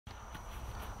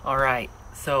Alright,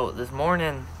 so this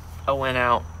morning I went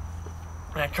out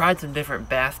and I tried some different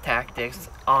bass tactics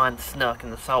on snook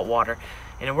in the salt water,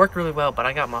 and it worked really well, but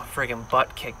I got my friggin'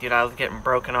 butt kicked, dude. I was getting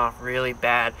broken off really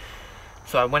bad.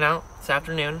 So I went out this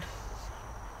afternoon,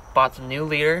 bought some new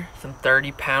leader, some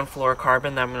 30-pound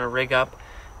fluorocarbon that I'm going to rig up,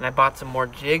 and I bought some more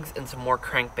jigs and some more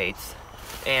crankbaits.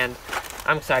 And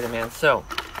I'm excited, man. So,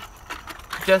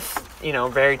 just, you know,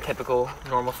 very typical,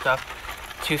 normal stuff.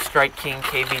 2 Strike King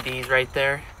KVDs right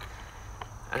there.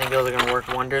 I think those are going to work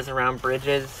wonders around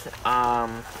bridges.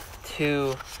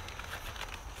 2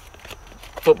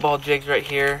 football jigs right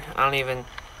here.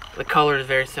 The color is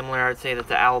very similar. I would say that's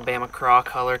the Alabama Croix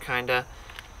color, kind of.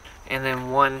 And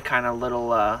then 1 kind of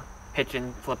little pitch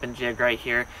and flipping jig right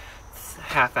here. It's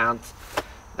 1/2 ounce.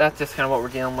 That's just kind of what we're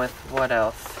dealing with. What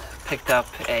else? Picked up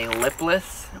a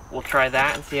lipless. We'll try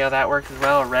that and see how that works as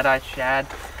well. A red-eyed shad.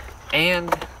 And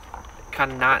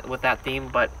kind of not with that theme,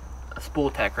 but a spool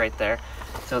tech right there.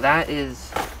 So that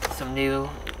is some new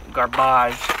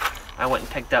garbage I went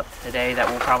and picked up today that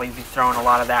we'll probably be throwing a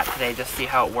lot of that today, just see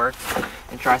how it works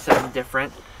and try something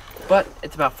different. But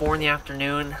it's about 4 in the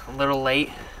afternoon, a little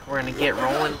late. We're going to get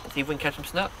rolling, see if we can catch some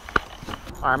snook.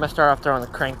 Alright, I'm going to start off throwing the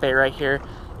crankbait right here.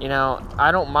 You know,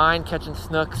 I don't mind catching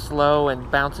snook slow and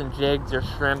bouncing jigs or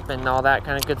shrimp and all that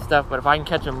kind of good stuff, but if I can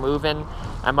catch them moving,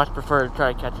 I much prefer to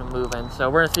try to catch them moving. So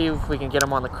we're going to see if we can get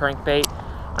them on the crankbait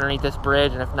underneath this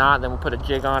bridge, and if not, then we'll put a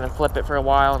jig on and flip it for a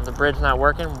while, and if the bridge not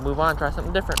working, we'll move on, try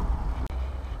something different.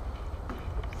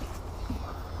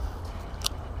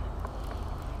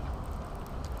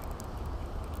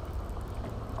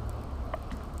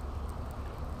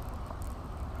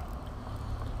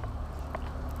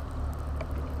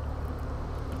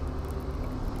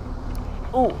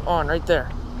 Ooh, on right there.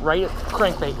 Right at the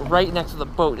crankbait, right next to the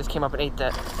boat. Just came up and ate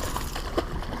that.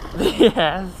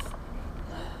 Yes.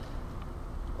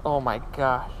 Oh my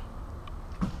gosh.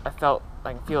 I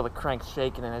can feel the crank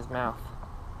shaking in his mouth.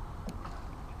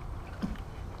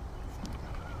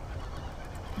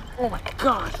 Oh my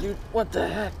gosh, dude. What the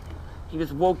heck? He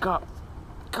just woke up.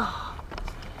 God.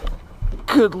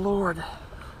 Good Lord.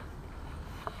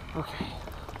 Okay.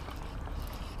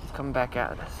 Coming back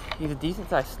at us. He's a decent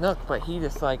sized snook, but he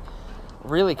just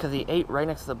really, because he ate right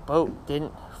next to the boat,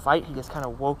 didn't fight. He just kind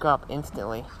of woke up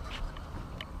instantly.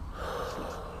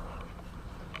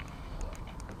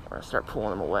 We're gonna start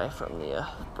pulling him away from the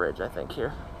bridge, I think,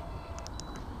 here.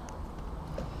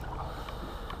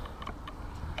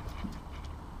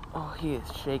 Oh, he is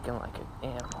shaking like an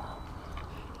animal.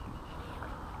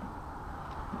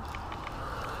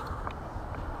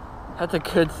 That's a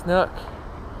good snook.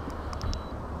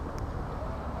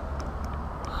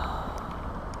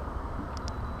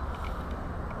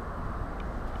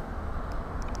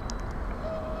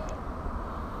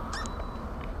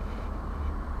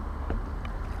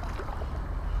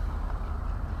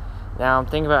 Now I'm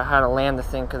thinking about how to land this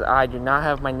thing, because I do not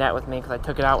have my net with me, because I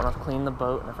took it out when I was cleaning the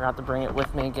boat and I forgot to bring it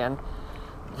with me again.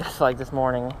 Just like this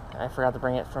morning, I forgot to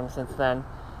bring it from since then.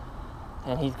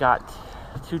 And he's got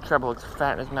 2 treble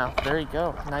fat in his mouth. There you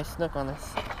go. Nice snook on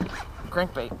this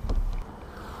crankbait.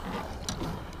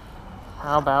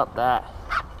 How about that?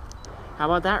 How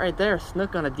about that right there?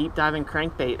 Snook on a deep diving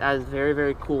crankbait. That is very,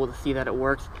 very cool to see that it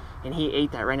works. And he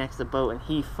ate that right next to the boat, and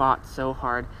he fought so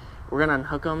hard. We're gonna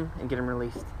unhook him and get him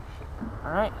released.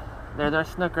 Alright, there's our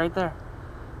snook right there.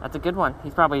 That's a good one.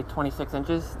 He's probably 26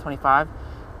 inches, 25.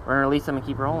 We're going to release him and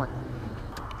keep rolling.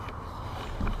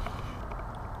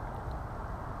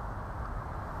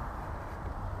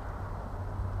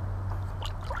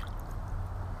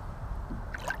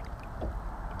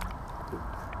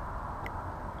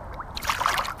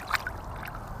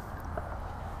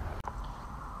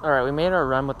 Alright, we made our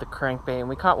run with the crankbait, and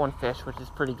we caught 1 fish, which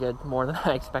is pretty good, more than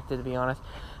I expected, to be honest.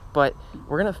 But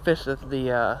we're going to fish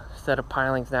the set of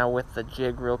pilings now with the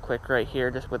jig real quick right here,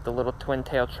 just with the little twin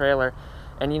tail trailer.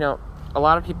 And, you know, a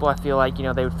lot of people, I feel like, you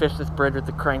know, they would fish this bridge with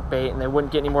the crankbait and they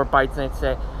wouldn't get any more bites, and they'd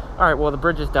say, alright, well, the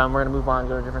bridge is done, we're going to move on and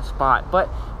go to a different spot. But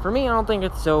for me, I don't think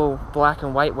it's so black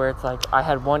and white where it's like, I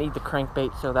had one eat the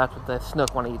crankbait, so that's what the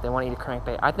snook want to eat. They want to eat a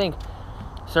crankbait. I think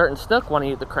certain snook want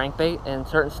to eat the crankbait, and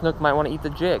certain snook might want to eat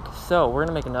the jig. So we're going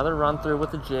to make another run through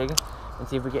with the jig and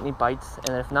see if we get any bites,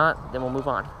 and if not, then we'll move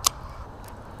on.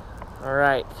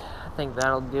 Alright, I think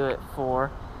that'll do it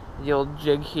for the old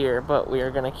jig here, but we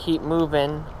are going to keep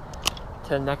moving to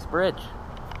the next bridge.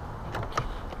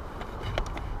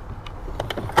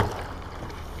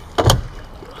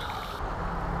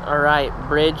 Alright,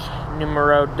 bridge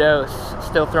numero dos.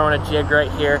 Still throwing a jig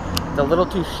right here. It's a little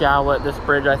too shallow at this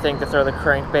bridge, I think, to throw the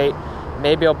crankbait.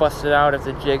 Maybe I'll bust it out if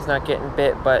the jig's not getting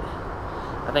bit, but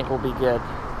I think we'll be good.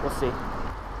 We'll see.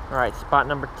 Alright, spot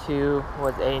number 2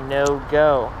 was a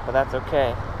no-go, but that's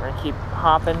okay. We're going to keep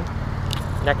hopping.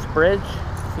 Next bridge,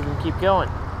 see if we can keep going.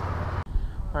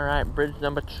 Alright, bridge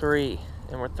number 3,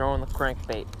 and we're throwing the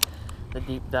crankbait, the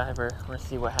deep diver. We're going to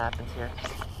see what happens here.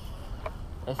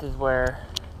 This is where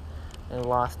I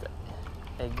lost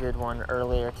a good one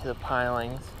earlier to the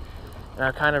pilings, and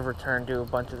I kind of returned to a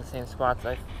bunch of the same spots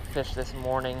I fished this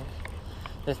morning,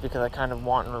 just because I kind of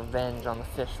want revenge on the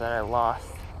fish that I lost.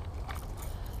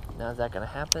 Now, is that going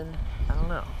to happen? I don't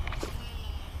know.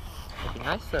 It'd be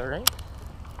nice though, right?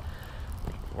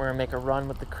 We're going to make a run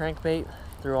with the crankbait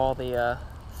through all the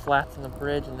flats in the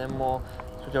bridge, and then we'll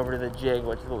switch over to the jig,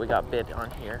 which is what we got bit on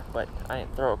here, but I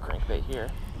didn't throw a crankbait here.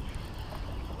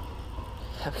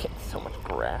 I'm getting so much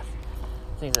grass.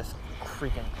 Things are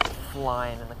freaking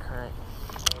flying in the current.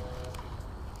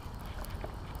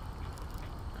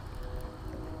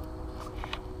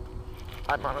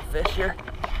 I'm on a fish here.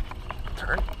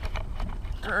 Turn.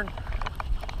 Turn.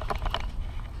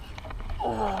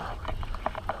 Oh.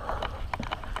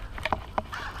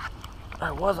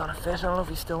 I was on a fish. I don't know if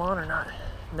he's still on or not.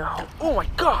 No. Oh my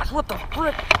gosh, what the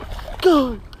frick?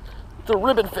 God. It's a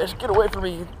ribbon fish. Get away from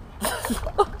me.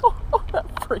 That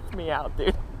freaked me out,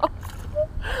 dude.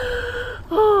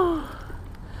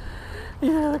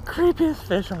 You're the creepiest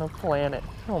fish on the planet.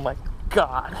 Oh my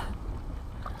god.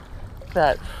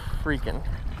 That freaking...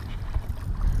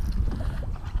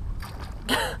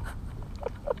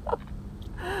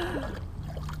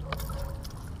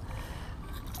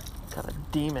 Got a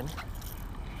demon.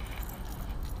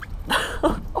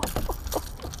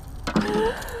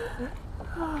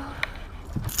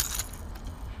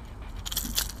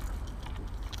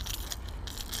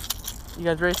 You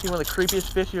guys ready to see one of the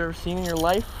creepiest fish you've ever seen in your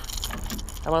life?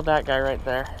 How about that guy right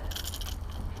there?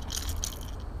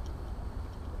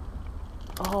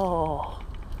 Oh,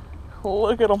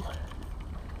 look at him.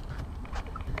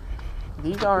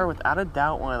 These are, without a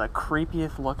doubt, one of the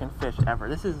creepiest looking fish ever.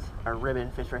 This is a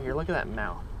ribbon fish right here. Look at that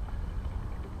mouth.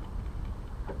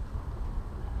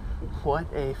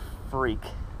 What a freak.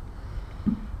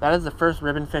 That is the first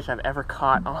ribbon fish I've ever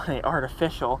caught on an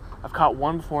artificial. I've caught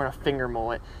one before in a finger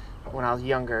mullet when I was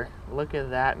younger. Look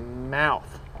at that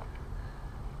mouth.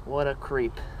 What a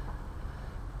creep.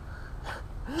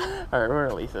 Alright, we're gonna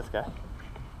release this guy.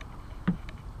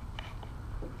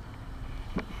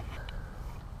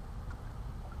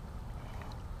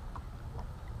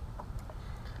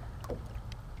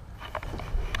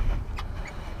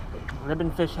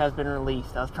 Ribbon fish has been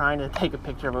released. I was trying to take a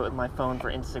picture of it with my phone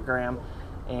for Instagram,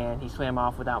 and he swam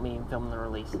off without me even filming the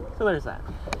release. So there's that.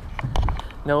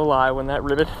 No lie, when that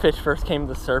ribbon fish first came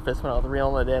to the surface, when I was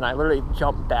reeling it in, I literally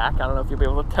jumped back. I don't know if you'll be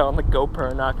able to tell on the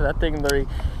GoPro or not, because that thing literally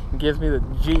gives me the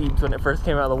jeebs when it first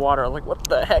came out of the water. I was like, what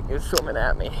the heck is swimming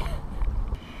at me?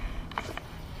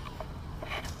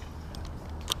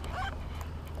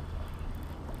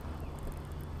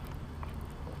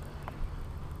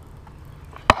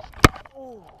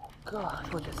 Oh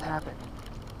gosh, what just happened?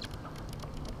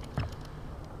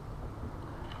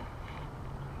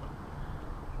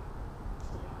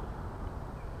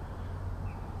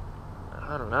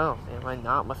 I don't know, man, my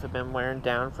knot must have been wearing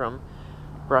down from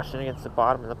brushing against the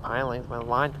bottom of the pilings. My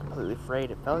line's completely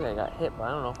frayed. It felt like I got hit, but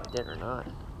I don't know if I did or not.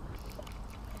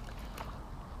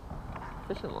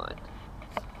 Fishing line.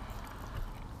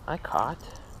 I caught.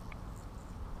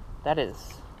 That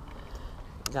is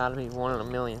gotta be 1 in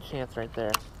a million chance right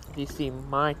there. You see,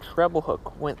 my treble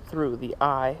hook went through the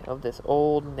eye of this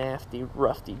old, nasty,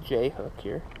 rusty J hook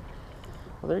here.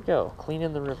 Well, there you go,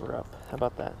 cleaning the river up. How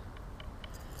about that?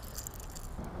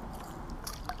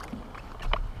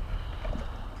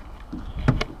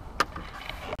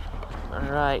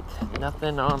 Alright,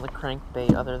 nothing on the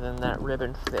crankbait other than that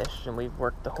ribbon fish, and we've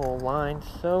worked the whole line,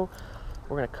 so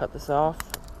we're going to cut this off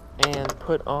and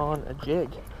put on a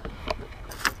jig.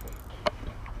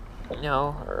 You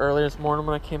know, earlier this morning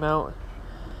when I came out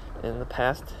in the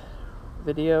past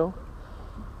video,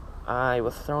 I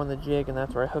was throwing the jig, and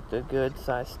that's where I hooked a good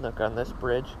sized snook on this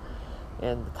bridge,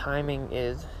 and the timing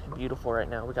is beautiful right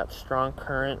now. We got strong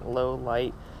current, low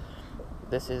light.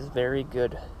 This is very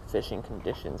good fishing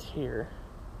conditions here.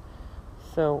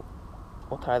 So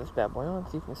we'll tie this bad boy on,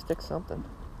 see if we can stick something.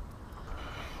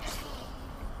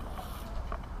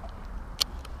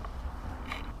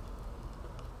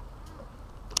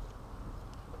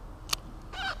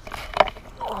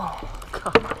 Oh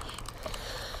gosh.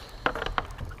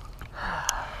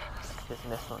 Just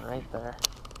missed one right there.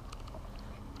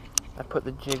 I put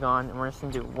the jig on, and we're just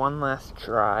gonna do one last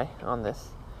try on this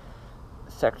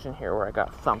section here where I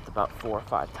got thumped about 4 or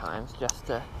 5 times, just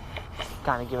to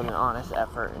kind of give it an honest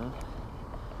effort and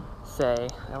say,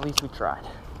 at least we tried.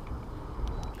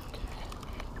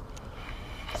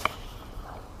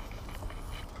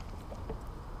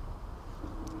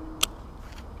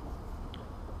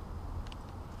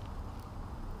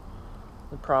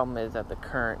 problem is that the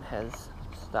current has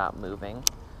stopped moving.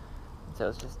 So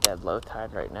it's just dead low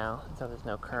tide right now. So there's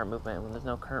no current movement. When there's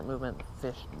no current movement, the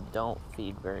fish don't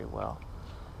feed very well.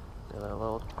 So they're a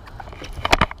little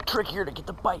trickier to get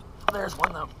the bite. There's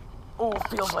one though. Oh,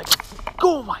 feels like,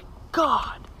 oh my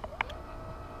God.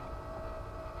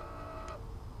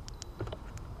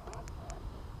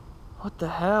 What the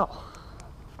hell?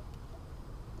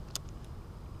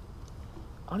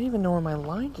 I don't even know where my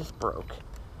line just broke.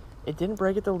 It didn't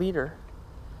break at the leader.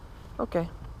 Okay.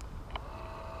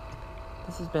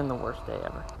 This has been the worst day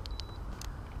ever.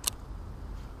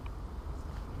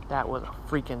 That was a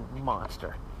freaking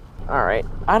monster. Alright,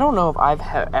 I don't know if I've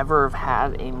ever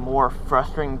had a more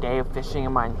frustrating day of fishing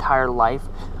in my entire life.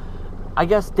 I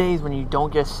guess days when you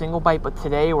don't get a single bite, but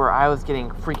today where I was getting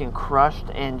freaking crushed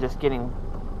and just getting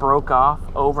broke off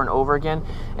over and over again.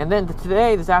 And then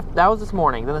today, that was this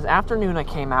morning. Then this afternoon I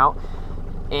came out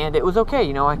and it was okay.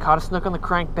 You know, I caught a snook on the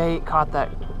crankbait, caught that,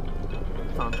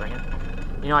 phone's ringing.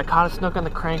 You know, I caught a snook on the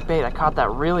crankbait. I caught that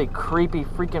really creepy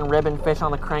freaking ribbon fish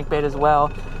on the crankbait as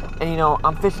well. And you know,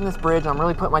 I'm fishing this bridge, I'm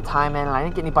really putting my time in, and I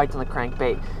didn't get any bites on the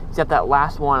crankbait, except that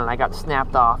last one, and I got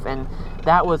snapped off. And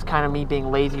that was kind of me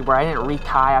being lazy, where I didn't retie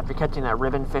after catching that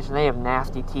ribbon fish, and they have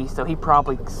nasty teeth, so he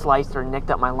probably sliced or nicked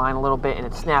up my line a little bit, and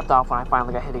it snapped off when I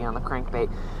finally got hitting on the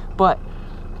crankbait. But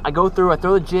I go through, I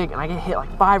throw the jig, and I get hit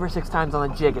like 5 or 6 times on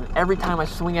the jig, and every time I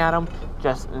swing at them,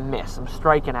 just miss. I'm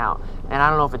striking out. And I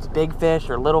don't know if it's big fish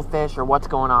or little fish or what's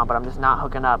going on, but I'm just not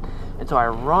hooking up. And so I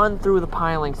run through the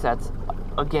piling sets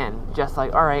again, just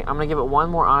like, all right, I'm gonna give it one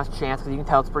more honest chance, because you can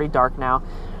tell it's pretty dark now.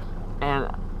 And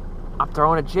I'm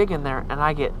throwing a jig in there, and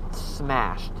I get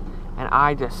smashed. And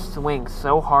I just swing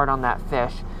so hard on that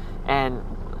fish. And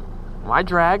my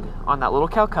drag on that little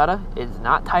Calcutta is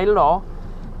not tight at all.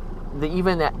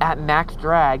 Even at max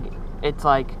drag, it's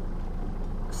like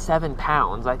 7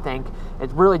 pounds, I think.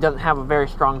 It really doesn't have a very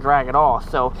strong drag at all.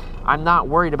 So I'm not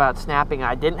worried about snapping.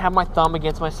 I didn't have my thumb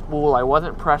against my spool. I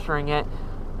wasn't pressuring it.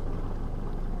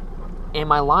 And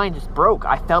my line just broke.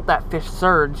 I felt that fish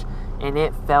surge, and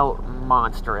it felt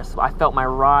monstrous. I felt my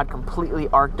rod completely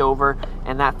arced over,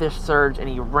 and that fish surged, and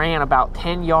he ran about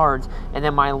 10 yards, and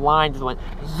then my line just went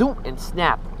zoom and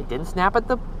snapped. It didn't snap at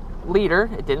the leader.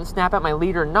 It didn't snap at my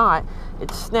leader knot. It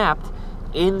snapped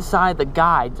inside the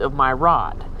guides of my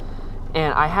rod.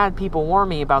 And I had people warn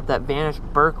me about that vanished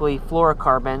Berkeley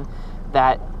fluorocarbon,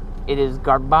 that it is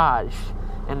garbage.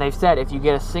 And they've said if you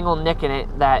get a single nick in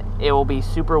it, that it will be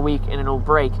super weak and it'll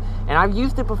break. And I've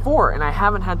used it before, and I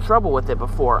haven't had trouble with it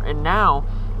before. And now,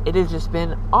 it has just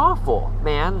been awful,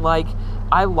 man. Like,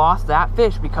 I lost that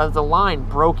fish because the line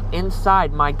broke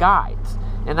inside my guides.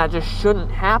 And that just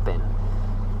shouldn't happen.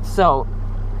 So,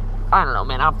 I don't know,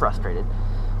 man. I'm frustrated.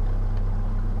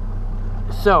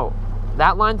 So,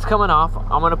 that line's coming off.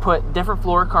 I'm going to put different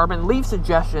fluorocarbon. Leave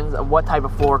suggestions of what type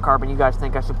of fluorocarbon you guys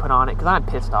think I should put on it, because I'm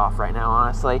pissed off right now,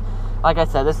 honestly. Like I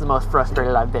said, this is the most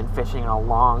frustrated I've been fishing in a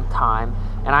long time.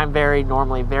 And I'm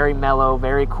normally very mellow,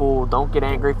 very cool, don't get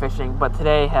angry fishing. But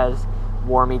today has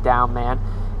wore me down, man.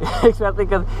 Especially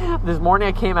because this morning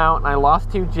I came out and I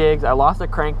lost 2 jigs. I lost a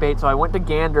crankbait, so I went to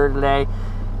Gander today.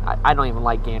 I don't even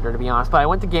like Gander, to be honest. But I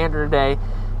went to Gander today,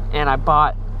 and I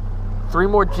bought 3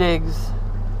 more jigs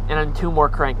and then 2 more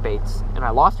crankbaits. And I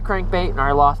lost a crankbait and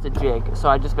I lost a jig. So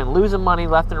I've just been losing money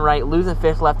left and right, losing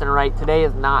fish left and right. Today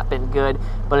has not been good,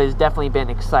 but it has definitely been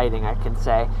exciting, I can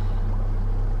say.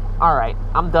 Alright,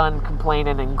 I'm done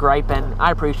complaining and griping.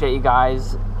 I appreciate you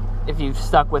guys. If you've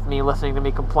stuck with me listening to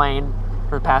me complain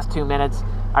for the past 2 minutes,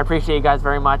 I appreciate you guys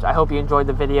very much. I hope you enjoyed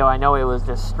the video. I know it was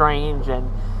just strange and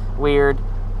weird,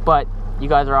 but you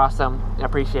guys are awesome. I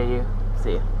appreciate you.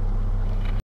 See you.